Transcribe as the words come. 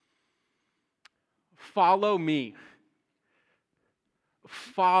Follow me.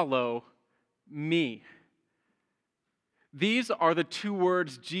 Follow me. These are the two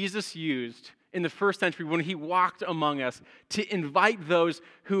words Jesus used in the first century when he walked among us to invite those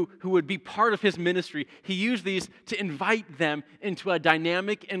who would be part of his ministry. He used these to invite them into a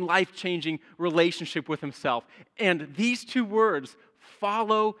dynamic and life-changing relationship with himself. And these two words,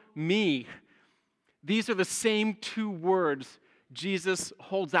 follow me, these are the same two words Jesus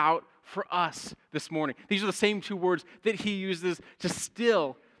holds out for us this morning. These are the same two words that he uses to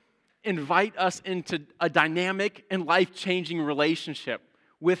still invite us into a dynamic and life-changing relationship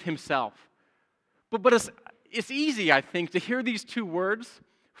with himself. But it's easy, I think, to hear these two words,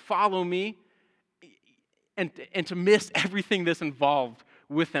 follow me, and to miss everything that's involved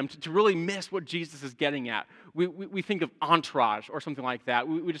with them, to really miss what Jesus is getting at. We think of Entourage or something like that.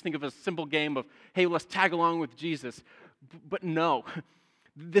 We just think of a simple game of, hey, let's tag along with Jesus. But no,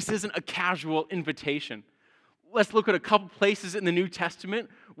 this isn't a casual invitation. Let's look at a couple places in the New Testament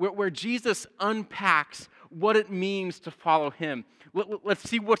where Jesus unpacks what it means to follow him. Let's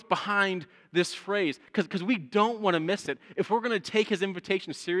see what's behind this phrase, because we don't want to miss it. If we're going to take his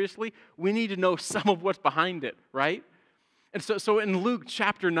invitation seriously, we need to know some of what's behind it, right? And so in Luke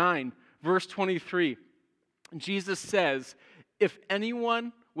chapter 9, verse 23, Jesus says, if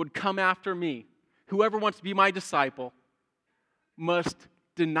anyone would come after me, whoever wants to be my disciple, must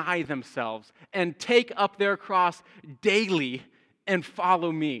deny themselves and take up their cross daily and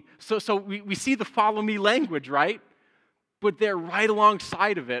follow me. So we see the follow me language, right? But there, right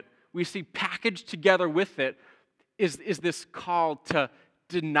alongside of it, we see packaged together with it is this call to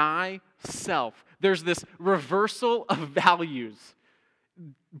deny self. There's this reversal of values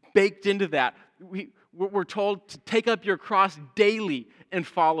baked into that. We're told to take up your cross daily and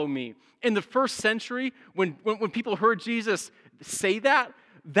follow me. In the first century, when people heard Jesus say that,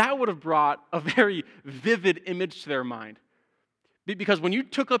 that would have brought a very vivid image to their mind. Because when you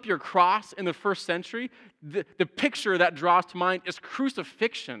took up your cross in the first century, the picture that draws to mind is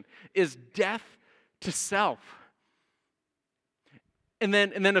crucifixion, is death to self. And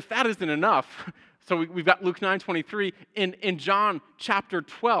then if that isn't enough, so we've got Luke 9:23, in John chapter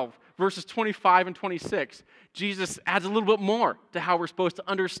 12, verses 25 and 26, Jesus adds a little bit more to how we're supposed to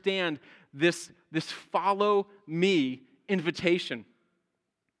understand this follow me invitation.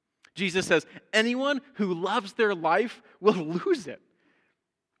 Jesus says, anyone who loves their life will lose it,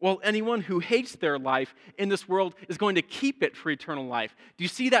 while anyone who hates their life in this world is going to keep it for eternal life. Do you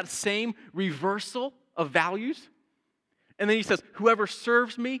see that same reversal of values? And then he says, whoever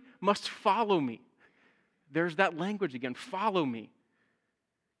serves me must follow me. There's that language again, follow me.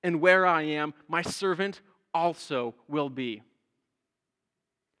 And where I am, my servant also will be.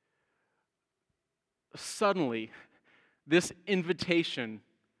 Suddenly, this invitation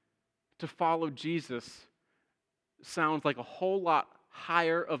to follow Jesus sounds like a whole lot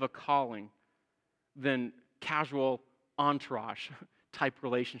higher of a calling than casual entourage type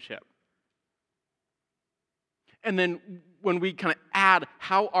relationship. And then when we kind of add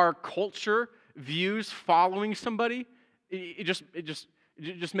how our culture views following somebody, it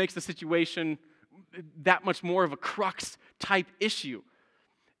just makes the situation that much more of a crux type issue.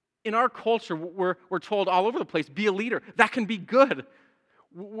 In our culture, we're told all over the place, be a leader. That can be good.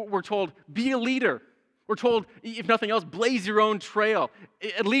 We're told, be a leader. We're told, if nothing else, blaze your own trail.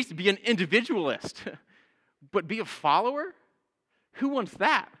 At least be an individualist. But be a follower? Who wants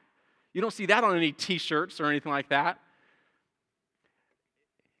that? You don't see that on any t-shirts or anything like that.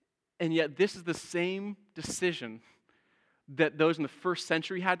 And yet this is the same decision that those in the first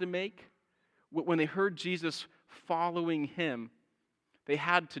century had to make. When they heard Jesus following him, they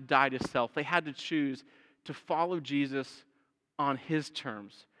had to die to self. They had to choose to follow Jesus on his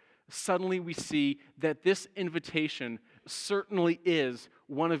terms. Suddenly we see that this invitation certainly is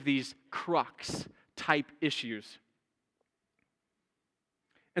one of these crux type issues.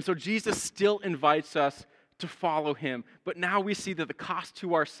 And so Jesus still invites us to follow him. But now we see that the cost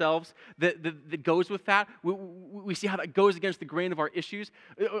to ourselves that goes with that, we see how that goes against the grain of our issues,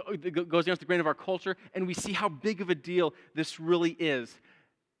 it goes against the grain of our culture, and we see how big of a deal this really is.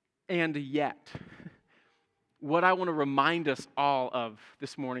 And yet, what I want to remind us all of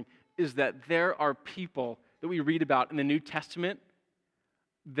this morning is that there are people that we read about in the New Testament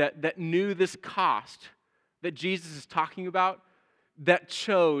that knew this cost that Jesus is talking about, that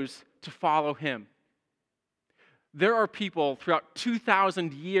chose to follow him. There are people throughout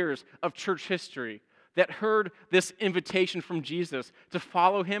 2,000 years of church history that heard this invitation from Jesus to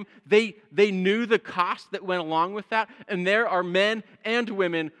follow him. They knew the cost that went along with that, and there are men and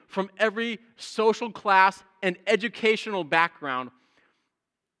women from every social class and educational background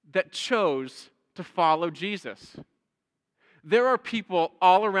that chose to follow Jesus. There are people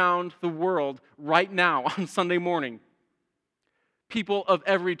all around the world right now on Sunday morning, people of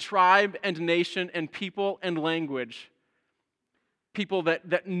every tribe and nation and people and language, people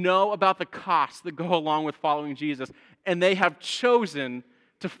that know about the costs that go along with following Jesus, and they have chosen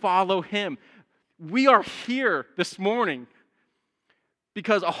to follow him. We are here this morning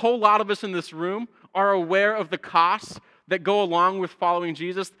because a whole lot of us in this room are aware of the costs that go along with following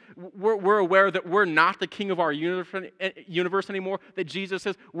Jesus. We're aware that we're not the king of our universe anymore, that Jesus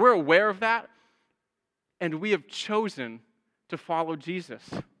is. We're aware of that, and we have chosen to follow Jesus.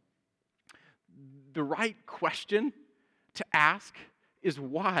 The right question to ask is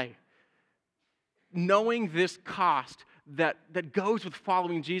why? Knowing this cost that goes with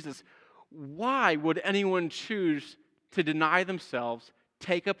following Jesus, why would anyone choose to deny themselves,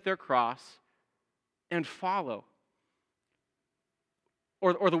 take up their cross, and follow?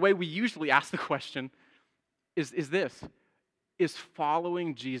 Or the way we usually ask the question is this: is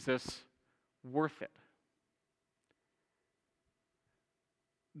following Jesus worth it?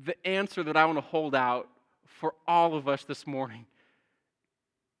 The answer that I want to hold out for all of us this morning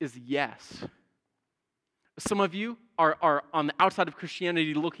is yes. Some of you are on the outside of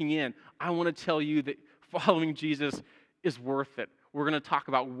Christianity looking in. I want to tell you that following Jesus is worth it. We're going to talk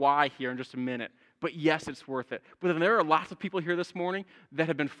about why here in just a minute. But yes, it's worth it. But then there are lots of people here this morning that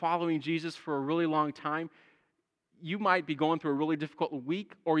have been following Jesus for a really long time. You might be going through a really difficult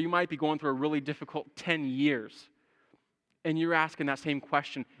week, or you might be going through a really difficult 10 years. And you're asking that same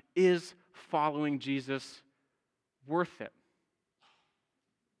question: is following Jesus worth it?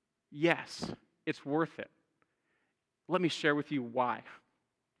 Yes, it's worth it. Let me share with you why.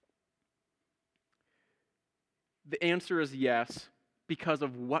 The answer is yes, because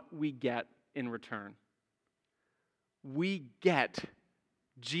of what we get in return. We get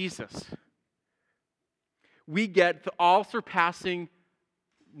Jesus. We get the all-surpassing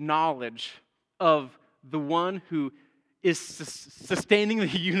knowledge of the one who is sustaining the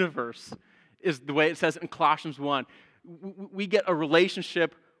universe, is the way it says in Colossians 1. We get a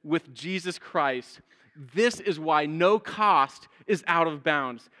relationship with Jesus Christ. This is why no cost is out of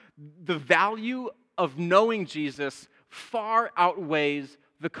bounds. The value of knowing Jesus far outweighs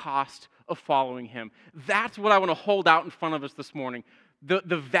the cost of following him. That's what I want to hold out in front of us this morning. The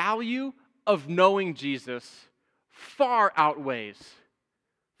value of knowing Jesus far outweighs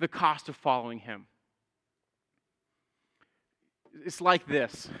the cost of following him. It's like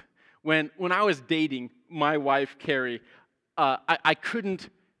this. When I was dating my wife, Carrie, I couldn't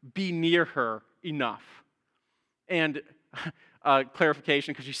be near her enough. And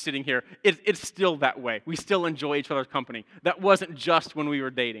clarification, because she's sitting here, it's still that way. We still enjoy each other's company. That wasn't just when we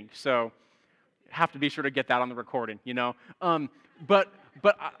were dating, so have to be sure to get that on the recording, you know. But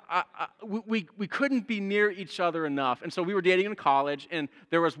we couldn't be near each other enough, and so we were dating in college, and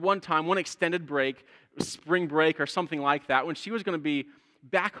there was one extended break, spring break or something like that, when she was going to be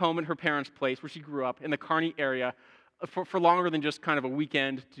back home in her parents' place where she grew up in the Kearney area for longer than just kind of a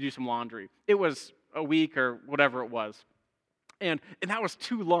weekend to do some laundry. It was a week or whatever it was. And that was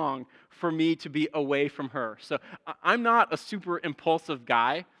too long for me to be away from her. So I'm not a super impulsive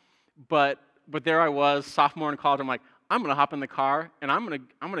guy, but there I was, sophomore in college. I'm like, I'm going to hop in the car, and I'm going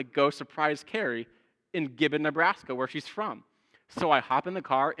to go surprise Carrie in Gibbon, Nebraska, where she's from. So I hop in the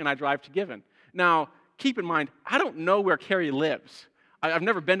car, and I drive to Gibbon. Now, keep in mind, I don't know where Carrie lives. I've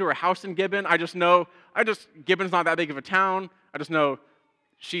never been to her house in Gibbon. Gibbon's not that big of a town. I just know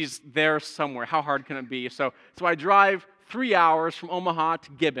she's there somewhere. How hard can it be? So I drive 3 hours from Omaha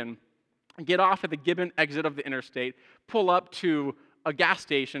to Gibbon, get off at the Gibbon exit of the interstate, pull up to a gas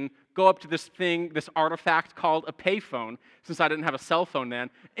station, go up to this artifact called a payphone, since I didn't have a cell phone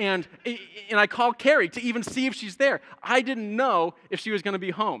then, and I called Carrie to even see if she's there. I didn't know if she was going to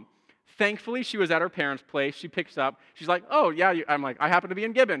be home. Thankfully, she was at her parents' place. She picks up. She's like, oh, yeah. I'm like, I happen to be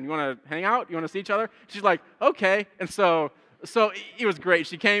in Gibbon. You want to hang out? You want to see each other? She's like, okay. And so it was great.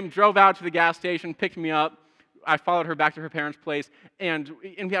 She came, drove out to the gas station, picked me up. I followed her back to her parents' place, and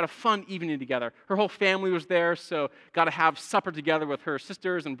we had a fun evening together. Her whole family was there, so got to have supper together with her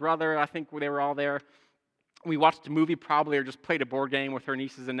sisters and brother. I think they were all there. We watched a movie probably, or just played a board game with her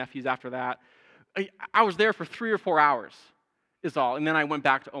nieces and nephews after that. I was there for 3 or 4 hours is all, and then I went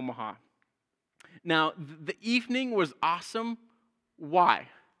back to Omaha. Now, the evening was awesome. Why?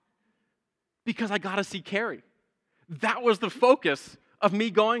 Because I got to see Carrie. That was the focus of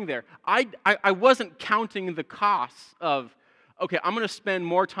me going there. I wasn't counting the costs of, okay, I'm going to spend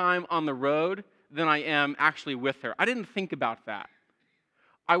more time on the road than I am actually with her. I didn't think about that.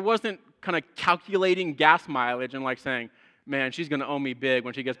 I wasn't kind of calculating gas mileage and like saying, man, she's going to owe me big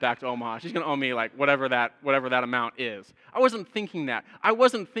when she gets back to Omaha. She's going to owe me like whatever that amount is. I wasn't thinking that. I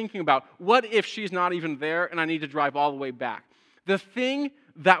wasn't thinking about what if she's not even there and I need to drive all the way back. The thing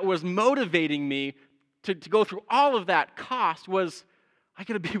that was motivating me to go through all of that cost was I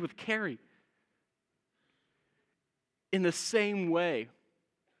got to be with Carrie. In the same way,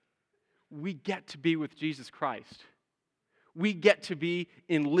 we get to be with Jesus Christ. We get to be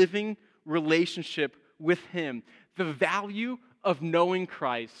in living relationship with Him. The value of knowing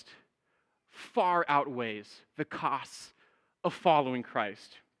Christ far outweighs the costs of following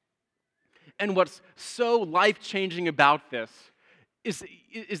Christ. And what's so life-changing about this is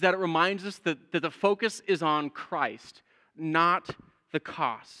that it reminds us that the focus is on Christ, not the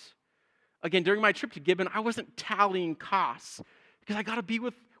costs. Again, during my trip to Gibbon, I wasn't tallying costs because I got to be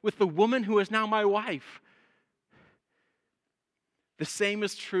with the woman who is now my wife. The same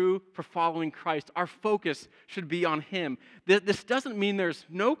is true for following Christ. Our focus should be on Him. This doesn't mean there's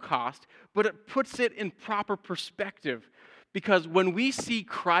no cost, but it puts it in proper perspective. Because when we see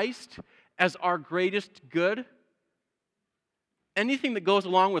Christ as our greatest good, anything that goes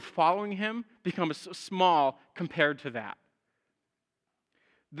along with following Him becomes small compared to that.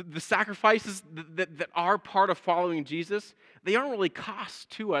 The sacrifices that are part of following Jesus, they aren't really costs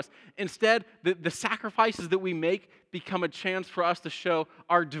to us. Instead, the sacrifices that we make become a chance for us to show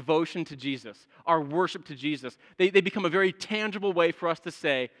our devotion to Jesus, our worship to Jesus. They become a very tangible way for us to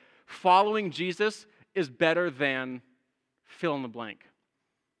say, following Jesus is better than fill in the blank.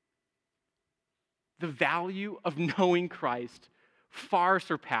 The value of knowing Christ far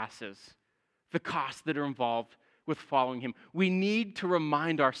surpasses the costs that are involved with following Him. We need to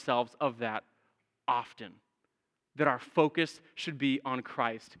remind ourselves of that often, that our focus should be on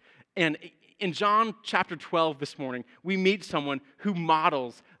Christ. And in John chapter 12 this morning, we meet someone who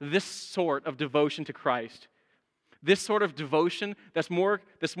models this sort of devotion to Christ. This sort of devotion that's more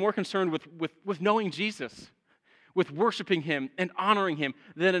concerned with knowing Jesus, with worshiping Him and honoring Him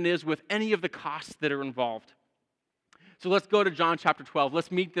than it is with any of the costs that are involved. So let's go to John chapter 12.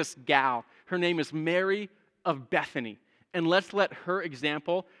 Let's meet this gal. Her name is Mary of Bethany. And let's let her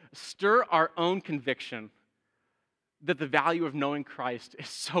example stir our own conviction that the value of knowing Christ is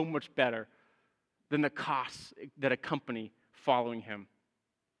so much better than the costs that accompany following Him.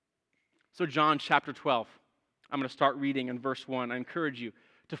 So John chapter 12, I'm going to start reading in verse 1. I encourage you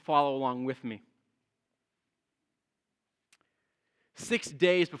to follow along with me. 6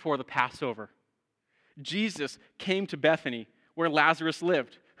 days before the Passover, Jesus came to Bethany, where Lazarus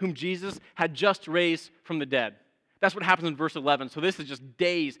lived, whom Jesus had just raised from the dead. That's what happens in verse 11. So this is just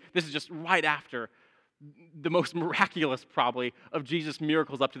days. This is just right after the most miraculous, probably, of Jesus'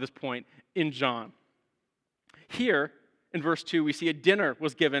 miracles up to this point in John. Here, in verse 2, we see a dinner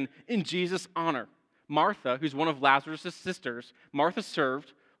was given in Jesus' honor. Martha, who's one of Lazarus' sisters, Martha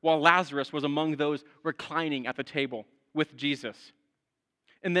served, while Lazarus was among those reclining at the table with Jesus.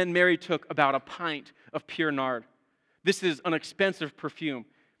 And then Mary took about a pint of pure nard. This is an expensive perfume.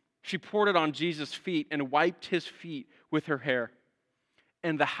 She poured it on Jesus' feet and wiped His feet with her hair.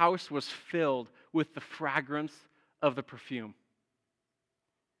 And the house was filled with the fragrance of the perfume.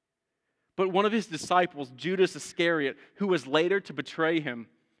 But one of His disciples, Judas Iscariot, who was later to betray Him,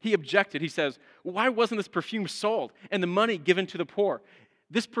 he objected. He says, "Why wasn't this perfume sold and the money given to the poor?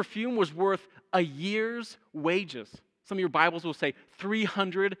 This perfume was worth a year's wages." Some of your Bibles will say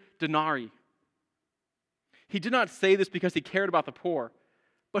 300 denarii. He did not say this because He cared about the poor,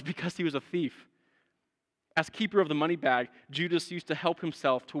 but because He was a thief. As keeper of the money bag, Judas used to help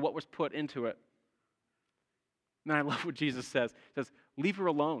himself to what was put into it. And I love what Jesus says. He says, "Leave her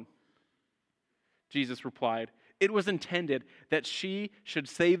alone." Jesus replied, "It was intended that she should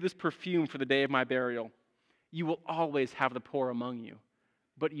save this perfume for the day of my burial. You will always have the poor among you,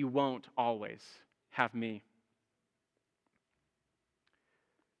 but you won't always have me."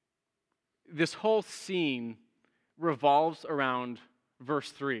 This whole scene revolves around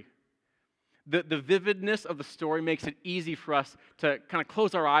verse 3. The vividness of the story makes it easy for us to kind of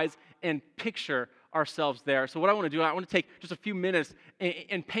close our eyes and picture ourselves there. So what I want to do, I want to take just a few minutes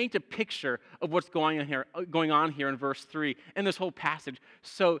and paint a picture of what's going on here in verse 3 and this whole passage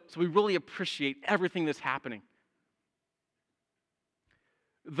so we really appreciate everything that's happening.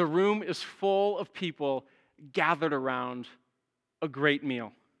 The room is full of people gathered around a great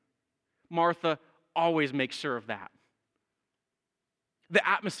meal. Martha always makes sure of that. The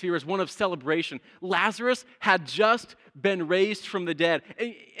atmosphere is one of celebration. Lazarus had just been raised from the dead.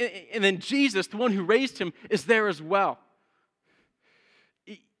 And then Jesus, the one who raised him, is there as well.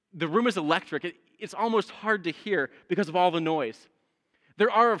 The room is electric. It's almost hard to hear because of all the noise.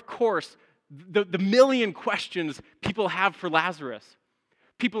 There are, of course, the million questions people have for Lazarus.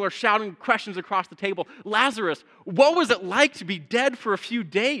 People are shouting questions across the table. Lazarus, what was it like to be dead for a few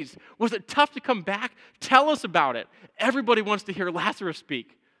days? Was it tough to come back? Tell us about it. Everybody wants to hear Lazarus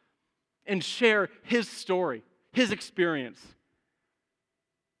speak and share his story, his experience.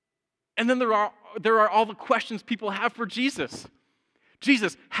 And then there are all the questions people have for Jesus.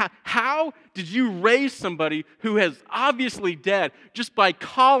 Jesus, how did you raise somebody who is obviously dead just by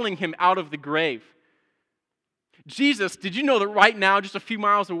calling him out of the grave? Jesus, did you know that right now, just a few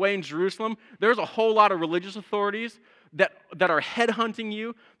miles away in Jerusalem, there's a whole lot of religious authorities that are headhunting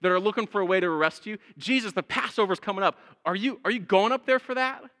you, that are looking for a way to arrest you? Jesus, the Passover's coming up. Are you going up there for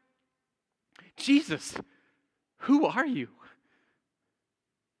that? Jesus, who are you?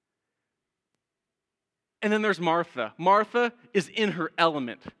 And then there's Martha. Martha is in her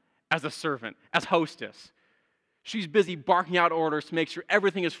element as a servant, as hostess. She's busy barking out orders to make sure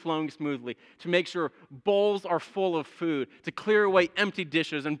everything is flowing smoothly, to make sure bowls are full of food, to clear away empty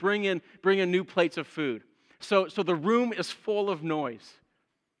dishes and bring in new plates of food. So the room is full of noise.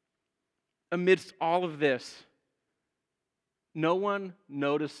 Amidst all of this, no one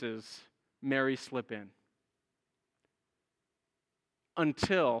notices Mary slip in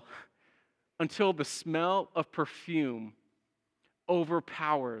until the smell of perfume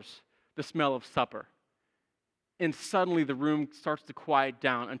overpowers the smell of supper. And suddenly the room starts to quiet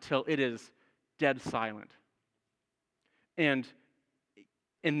down until it is dead silent. And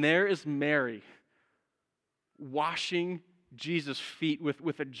there is Mary washing Jesus' feet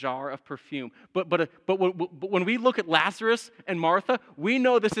with a jar of perfume. But when we look at Lazarus and Martha, we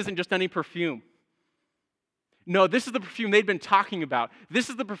know this isn't just any perfume. No, this is the perfume they'd been talking about. This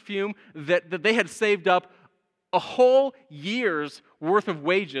is the perfume that they had saved up a whole year's worth of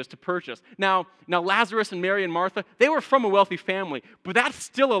wages to purchase. Now Lazarus and Mary and Martha, they were from a wealthy family, but that's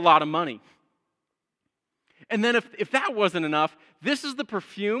still a lot of money. And then if that wasn't enough, this is the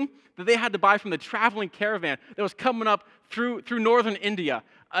perfume that they had to buy from the traveling caravan that was coming up through northern India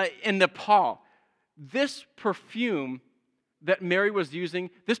and Nepal. This perfume that Mary was using,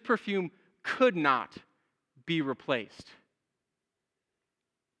 this perfume could not be replaced.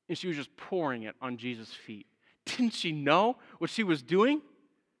 And she was just pouring it on Jesus' feet. Didn't she know what she was doing?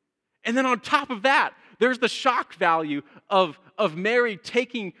 And then on top of that, there's the shock value of Mary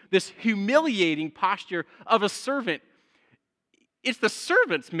taking this humiliating posture of a servant. It's the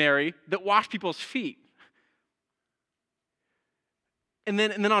servants, Mary, that wash people's feet. And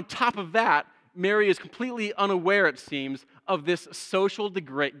then on top of that, Mary is completely unaware, it seems, of this social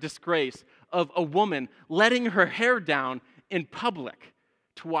disgrace of a woman letting her hair down in public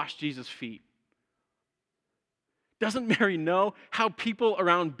to wash Jesus' feet. Doesn't Mary know how people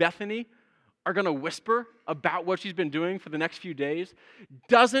around Bethany are going to whisper about what she's been doing for the next few days?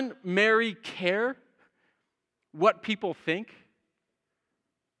 Doesn't Mary care what people think?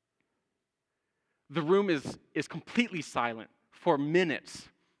 The room is completely silent for minutes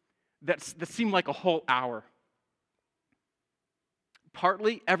that seem like a whole hour.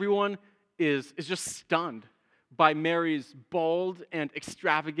 Partly, everyone is just stunned by Mary's bold and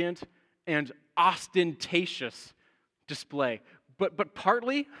extravagant and ostentatious display. But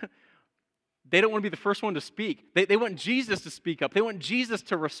partly, they don't want to be the first one to speak. They want Jesus to speak up. They want Jesus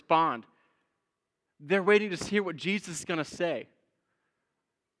to respond. They're waiting to hear what Jesus is going to say.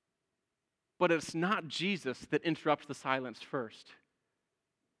 But it's not Jesus that interrupts the silence first.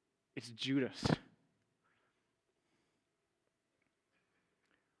 It's Judas.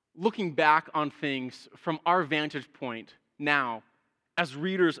 Looking back on things from our vantage point now, as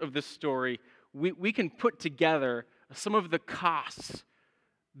readers of this story, we can put together some of the costs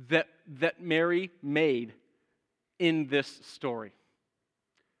that Mary made in this story.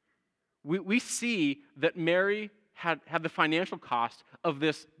 We see that Mary had the financial cost of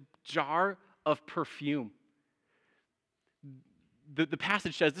this jar of perfume. The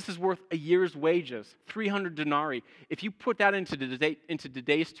passage says this is worth a year's wages, 300 denarii. If you put that into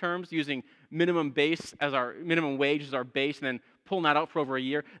today's terms, using minimum wage as our base, and then pulling that out for over a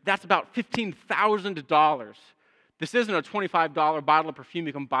year, that's about $15,000. This isn't a $25 bottle of perfume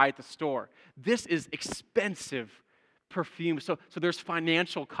you can buy at the store. This is expensive perfume. So there's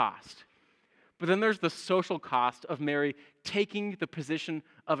financial cost. But then there's the social cost of Mary taking the position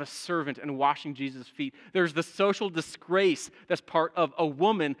of a servant and washing Jesus' feet. There's the social disgrace that's part of a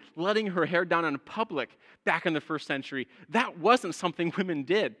woman letting her hair down in public back in the first century. That wasn't something women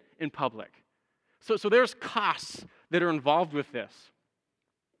did in public. So there's costs that are involved with this.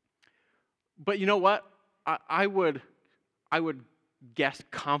 But you know what? I would guess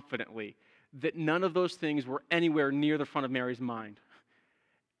confidently that none of those things were anywhere near the front of Mary's mind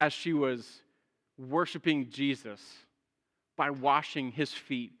as she was worshiping Jesus by washing his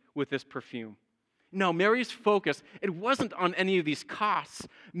feet with this perfume. No, Mary's focus, it wasn't on any of these costs.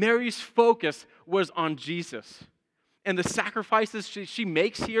 Mary's focus was on Jesus. And the sacrifices she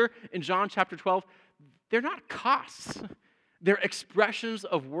makes here in John chapter 12, they're not costs. They're expressions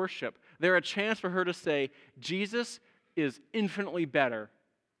of worship. They're a chance for her to say, Jesus is infinitely better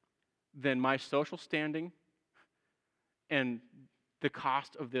than my social standing and the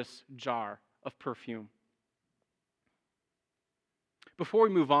cost of this jar of perfume. Before we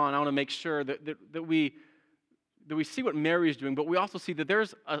move on, I want to make sure that we see what Mary is doing, but we also see that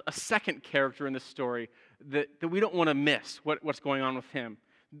there's a second character in this story that we don't want to miss what's going on with him.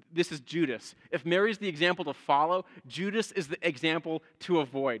 This is Judas. If Mary's the example to follow, Judas is the example to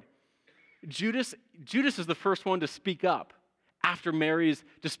avoid. Judas is the first one to speak up after Mary's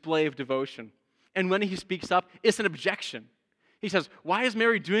display of devotion. And when he speaks up, it's an objection. He says, why is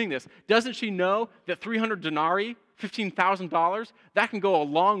Mary doing this? Doesn't she know that 300 denarii, $15,000, that can go a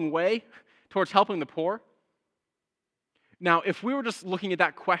long way towards helping the poor? Now, if we were just looking at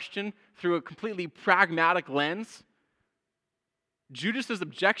that question through a completely pragmatic lens, Judas's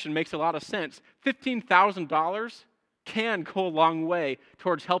objection makes a lot of sense. $15,000 can go a long way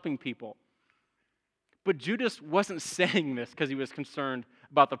towards helping people. But Judas wasn't saying this because he was concerned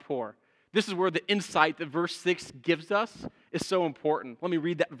about the poor. This is where the insight that verse 6 gives us is so important. Let me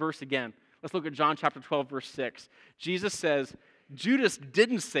read that verse again. Let's look at John chapter 12, verse 6. Jesus says, Judas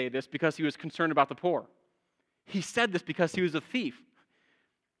didn't say this because he was concerned about the poor. He said this because he was a thief.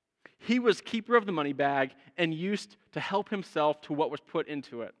 He was keeper of the money bag and used to help himself to what was put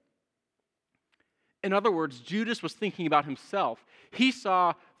into it. In other words, Judas was thinking about himself. He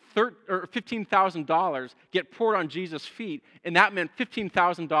saw $15,000 get poured on Jesus' feet, and that meant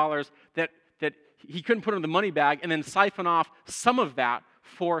 $15,000 that he couldn't put in the money bag and then siphon off some of that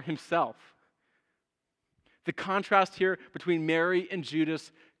for himself. The contrast here between Mary and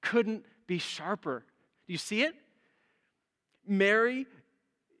Judas couldn't be sharper. Do you see it? Mary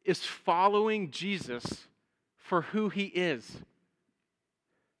is following Jesus for who he is.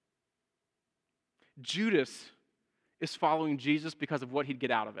 Judas is following Jesus because of what he'd get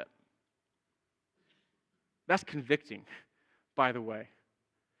out of it. That's convicting, by the way.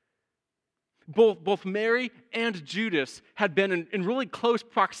 Both Mary and Judas had been in really close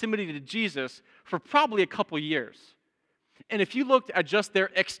proximity to Jesus for probably a couple years. And if you looked at just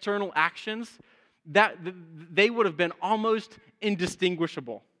their external actions, that they would have been almost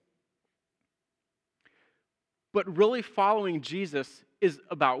indistinguishable. But really following Jesus is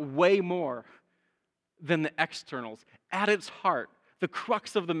about way more than the externals. At its heart, the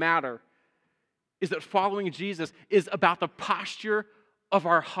crux of the matter is that following Jesus is about the posture of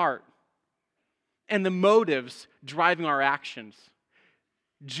our heart and the motives driving our actions.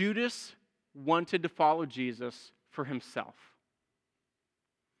 Judas wanted to follow Jesus for himself.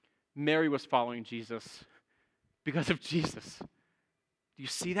 Mary was following Jesus because of Jesus. Do you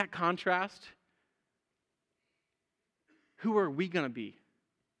see that contrast? Who are we going to be?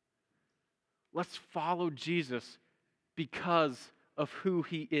 Let's follow Jesus because of who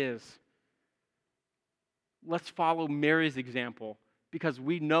he is. Let's follow Mary's example because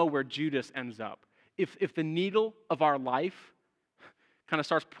we know where Judas ends up. If the needle of our life kind of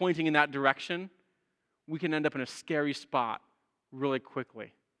starts pointing in that direction, we can end up in a scary spot really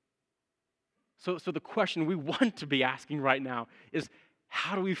quickly. So the question we want to be asking right now is,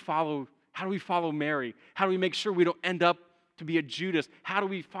 how do we follow Mary? How do we make sure we don't end up to be a Judas? How do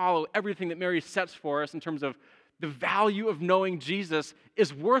we follow everything that Mary sets for us in terms of the value of knowing Jesus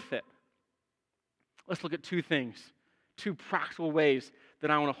is worth it? Let's look at two things, two practical ways that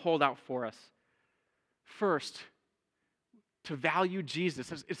I want to hold out for us. First, to value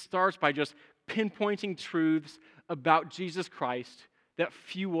Jesus, it starts by just pinpointing truths about Jesus Christ that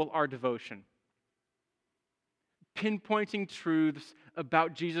fuel our devotion. Pinpointing truths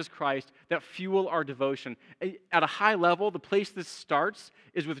about Jesus Christ that fuel our devotion. At a high level, the place this starts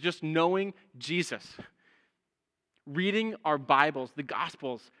is with just knowing Jesus. Reading our Bibles, the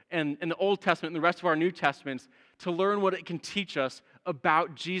Gospels, and the Old Testament and the rest of our New Testaments to learn what it can teach us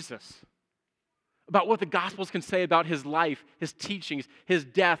about Jesus. About what the Gospels can say about his life, his teachings, his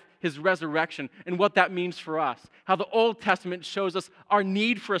death, his resurrection, and what that means for us. How the Old Testament shows us our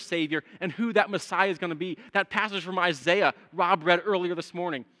need for a Savior and who that Messiah is going to be. That passage from Isaiah Rob read earlier this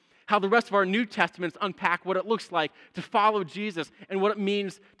morning. How the rest of our New Testaments unpack what it looks like to follow Jesus and what it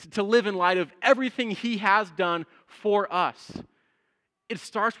means to live in light of everything he has done for us. It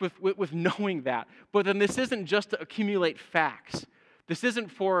starts with knowing that. But then this isn't just to accumulate facts. This isn't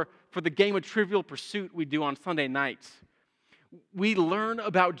for the game of Trivial Pursuit we do on Sunday nights. We learn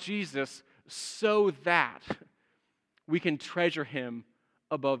about Jesus so that we can treasure him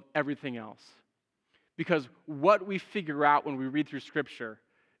above everything else. Because what we figure out when we read through Scripture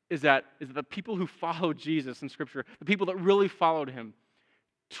is that the people who followed Jesus in Scripture, the people that really followed him,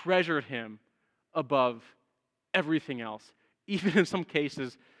 treasured him above everything else, even in some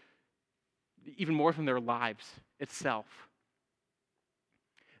cases, even more than their lives itself.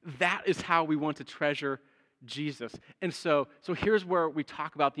 That is how we want to treasure Jesus. And so here's where we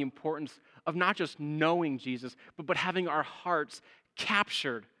talk about the importance of not just knowing Jesus, but having our hearts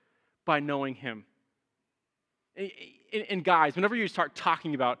captured by knowing him. And guys, whenever you start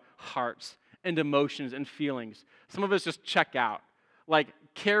talking about hearts and emotions and feelings, some of us just check out. Like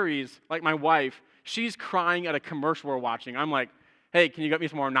Carrie's, like my wife, she's crying at a commercial we're watching. I'm like, hey, can you get me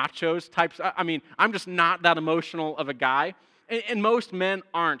some more nachos types? I mean, I'm just not that emotional of a guy. And most men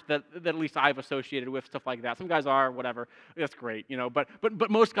aren't, that at least I've associated with stuff like that. Some guys are, whatever. That's great, but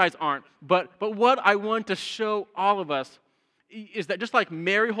most guys aren't. But what I want to show all of us is that just like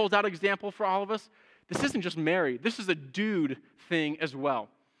Mary holds out an example for all of us, this isn't just Mary. This is a dude thing as well.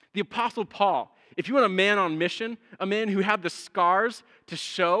 The Apostle Paul, if you want a man on mission, a man who had the scars to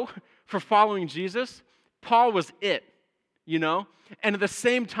show for following Jesus, Paul was it, And at the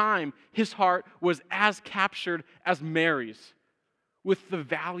same time, his heart was as captured as Mary's with the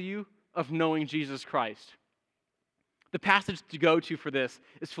value of knowing Jesus Christ. The passage to go to for this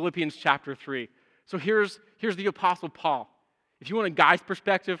is Philippians chapter 3. So here's the Apostle Paul. If you want a guy's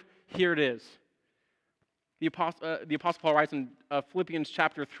perspective, here it is. The Apostle Paul writes in Philippians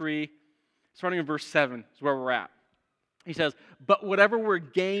chapter 3, starting in verse 7 is where we're at. He says, "But whatever were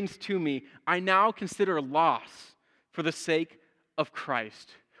gains to me, I now consider loss for the sake of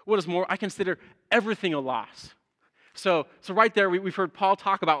Christ." What is more, I consider everything a loss. So right there, we've heard Paul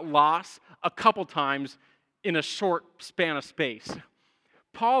talk about loss a couple times in a short span of space.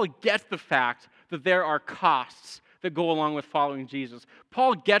 Paul gets the fact that there are costs that go along with following Jesus.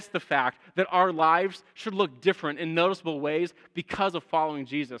 Paul gets the fact that our lives should look different in noticeable ways because of following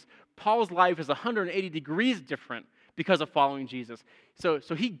Jesus. Paul's life is 180 degrees different because of following Jesus. So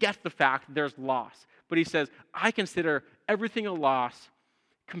he gets the fact that there's loss. But he says, I consider everything a loss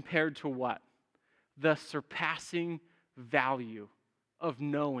compared to what? The surpassing value of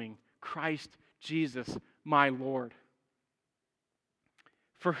knowing Christ Jesus, my Lord.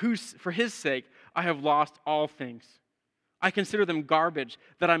 For his sake, I have lost all things. I consider them garbage,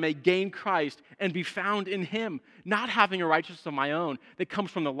 that I may gain Christ and be found in him, not having a righteousness of my own that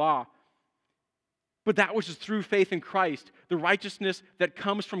comes from the law, but that which is through faith in Christ, the righteousness that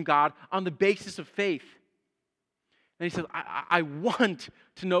comes from God on the basis of faith. And he says, I want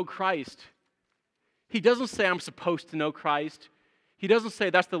to know Christ. He doesn't say I'm supposed to know Christ. He doesn't say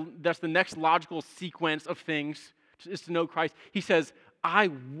that's the next logical sequence of things, is to know Christ. He says, I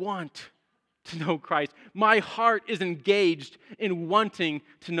want to know Christ. My heart is engaged in wanting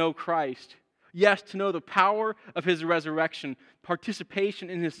to know Christ. Yes, to know the power of his resurrection,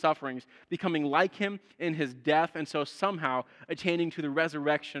 participation in his sufferings, becoming like him in his death, and so somehow attaining to the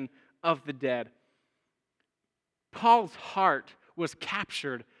resurrection of the dead. Paul's heart was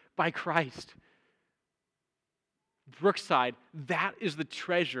captured by Christ. Brookside, that is the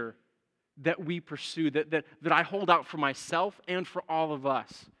treasure that we pursue, that I hold out for myself and for all of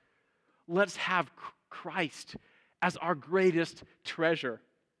us. Let's have Christ as our greatest treasure.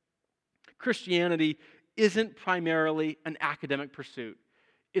 Christianity isn't primarily an academic pursuit.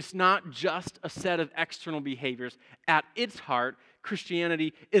 It's not just a set of external behaviors. At its heart,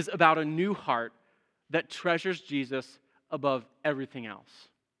 Christianity is about a new heart that treasures Jesus above everything else.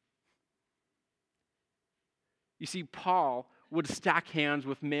 You see, Paul would stack hands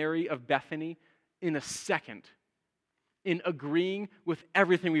with Mary of Bethany in a second in agreeing with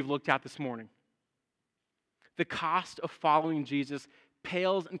everything we've looked at this morning. The cost of following Jesus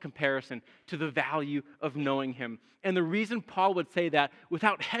pales in comparison to the value of knowing him. And the reason Paul would say that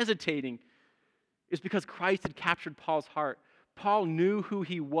without hesitating is because Christ had captured Paul's heart. Paul knew who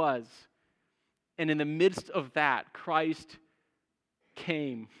he was. And in the midst of that, Christ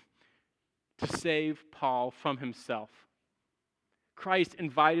came to save Paul from himself. Christ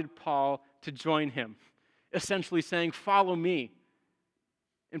invited Paul to join him, essentially saying, "Follow me."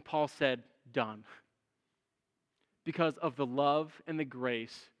 And Paul said, "Done." Because of the love and the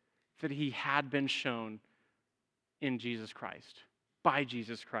grace that he had been shown in Jesus Christ, by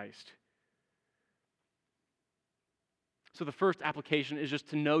Jesus Christ. So the first application is just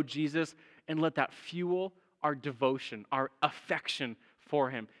to know Jesus and let that fuel our devotion, our affection for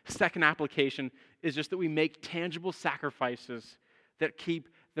him. Second application is just that we make tangible sacrifices that keep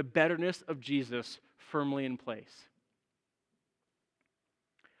the betterness of Jesus firmly in place.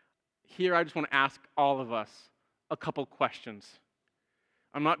 here I just want to ask all of us a couple questions.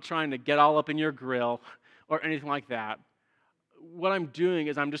 I'm not trying to get all up in your grill or anything like that. What I'm doing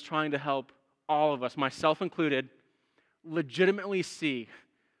is I'm just trying to help all of us, myself included, legitimately see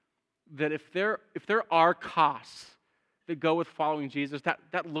that if there are costs that go with following Jesus,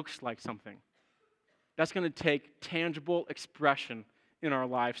 that looks like something. That's going to take tangible expression in our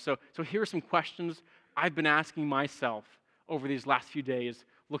life. So here are some questions I've been asking myself over these last few days,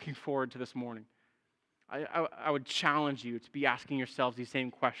 looking forward to this morning. I would challenge you to be asking yourselves these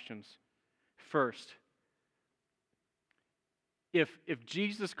same questions. First, if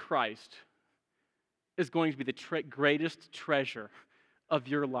Jesus Christ is going to be the greatest treasure of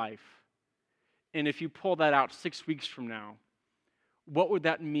your life, and if you pull that out 6 weeks from now, what would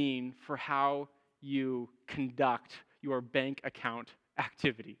that mean for how you conduct your bank account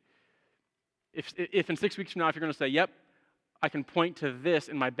activity? If in 6 weeks from now, if you're going to say, yep, I can point to this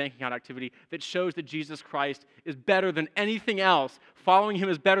in my bank account activity that shows that Jesus Christ is better than anything else, following him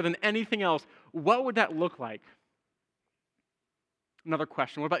is better than anything else, what would that look like? Another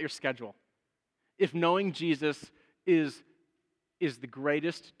question, what about your schedule? If knowing Jesus is the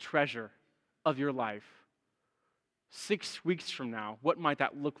greatest treasure of your life, 6 weeks from now, what might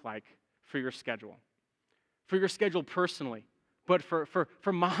that look like for your schedule? For your schedule personally, but for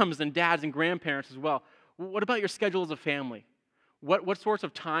moms and dads and grandparents as well. What about your schedule as a family? What sorts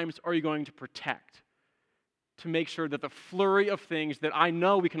of times are you going to protect to make sure that the flurry of things that I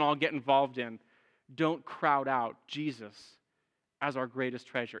know we can all get involved in don't crowd out Jesus as our greatest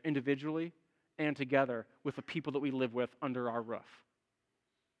treasure, individually and together with the people that we live with under our roof?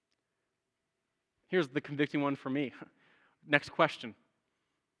 Here's the convicting one for me. Next question.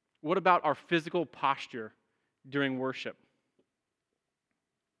 What about our physical posture during worship?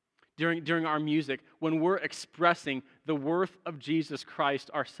 During our music, when we're expressing the worth of Jesus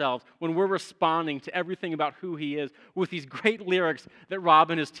Christ ourselves, when we're responding to everything about who he is with these great lyrics that Rob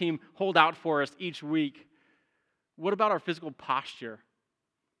and his team hold out for us each week, what about our physical posture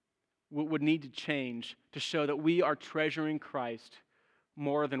would need to change to show that we are treasuring Christ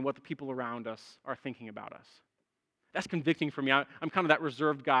more than what the people around us are thinking about us? That's convicting for me. I'm kind of that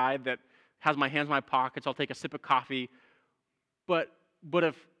reserved guy that has my hands in my pockets. I'll take a sip of coffee. But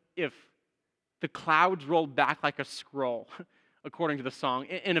if the clouds rolled back like a scroll, according to the song,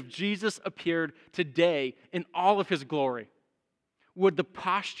 and if Jesus appeared today in all of his glory, would the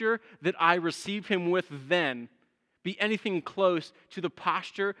posture that I receive him with then be anything close to the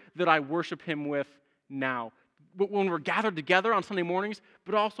posture that I worship him with now? But when we're gathered together on Sunday mornings,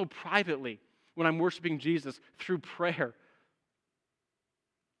 but also privately, when I'm worshiping Jesus through prayer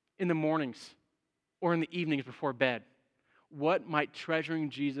in the mornings or in the evenings before bed, what might treasuring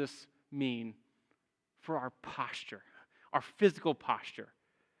Jesus mean for our posture, our physical posture?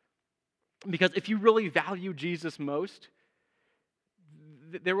 Because if you really value Jesus most,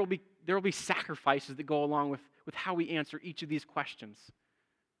 there will be sacrifices that go along with how we answer each of these questions.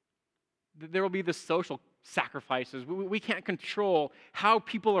 There will be the social sacrifices. We can't control how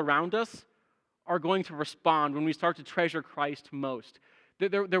people around us are going to respond when we start to treasure Christ most.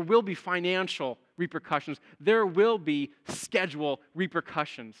 There will be financial repercussions. There will be schedule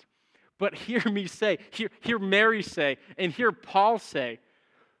repercussions. But hear me say, hear Mary say, and hear Paul say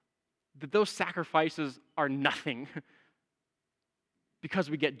that those sacrifices are nothing because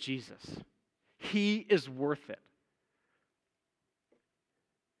we get Jesus. He is worth it.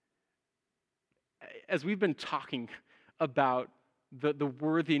 As we've been talking about the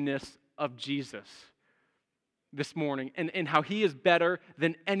worthiness of Jesus this morning and how he is better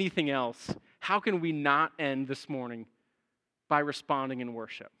than anything else, how can we not end this morning by responding in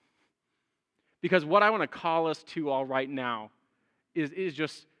worship? Because what I want to call us to all right now is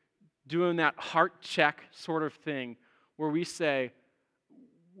just doing that heart check sort of thing where we say,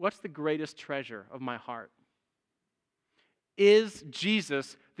 what's the greatest treasure of my heart? Is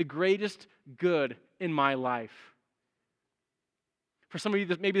Jesus the greatest good in my life? For some of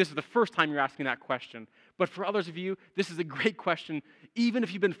you, maybe this is the first time you're asking that question. But for others of you, this is a great question. Even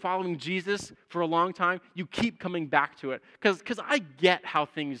if you've been following Jesus for a long time, you keep coming back to it. Because I get how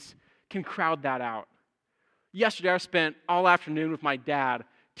things can crowd that out. Yesterday, I spent all afternoon with my dad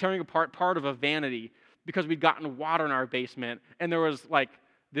tearing apart part of a vanity because we'd gotten water in our basement, and there was like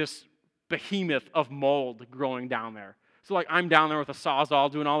this behemoth of mold growing down there. So I'm down there with a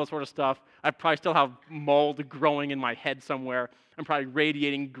Sawzall doing all this sort of stuff. I probably still have mold growing in my head somewhere. I'm probably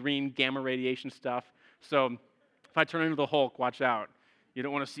radiating green gamma radiation stuff. So if I turn into the Hulk, watch out. You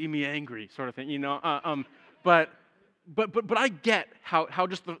don't want to see me angry, sort of thing, you know. But I get how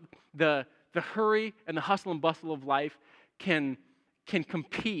just the hurry and the hustle and bustle of life can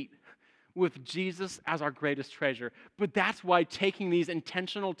compete with Jesus as our greatest treasure. But that's why taking these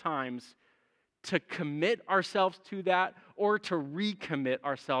intentional times to commit ourselves to that or to recommit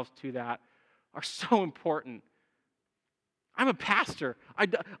ourselves to that are so important. I'm a pastor.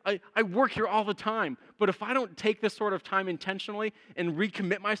 I work here all the time. But if I don't take this sort of time intentionally and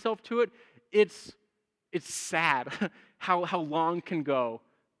recommit myself to it, it's sad how long can go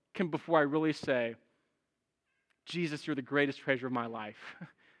before I really say, Jesus, you're the greatest treasure of my life.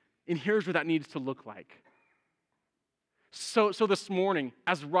 And here's what that needs to look like. So this morning,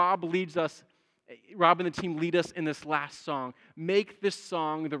 as Rob and the team lead us in this last song, make this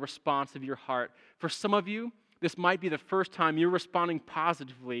song the response of your heart. For some of you, this might be the first time you're responding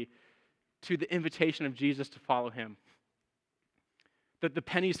positively to the invitation of Jesus to follow him. That the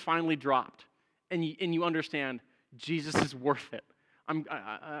penny's finally dropped, and you understand Jesus is worth it.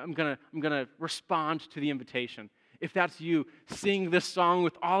 I'm gonna respond to the invitation. If that's you, sing this song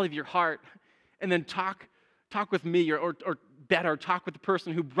with all of your heart, and then talk with me or better, talk with the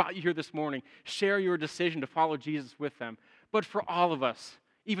person who brought you here this morning. Share your decision to follow Jesus with them. But for all of us,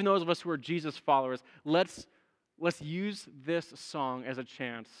 even those of us who are Jesus followers, let's use this song as a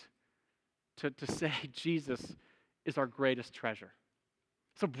chance to say Jesus is our greatest treasure.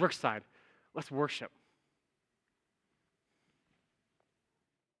 So Brookside, let's worship.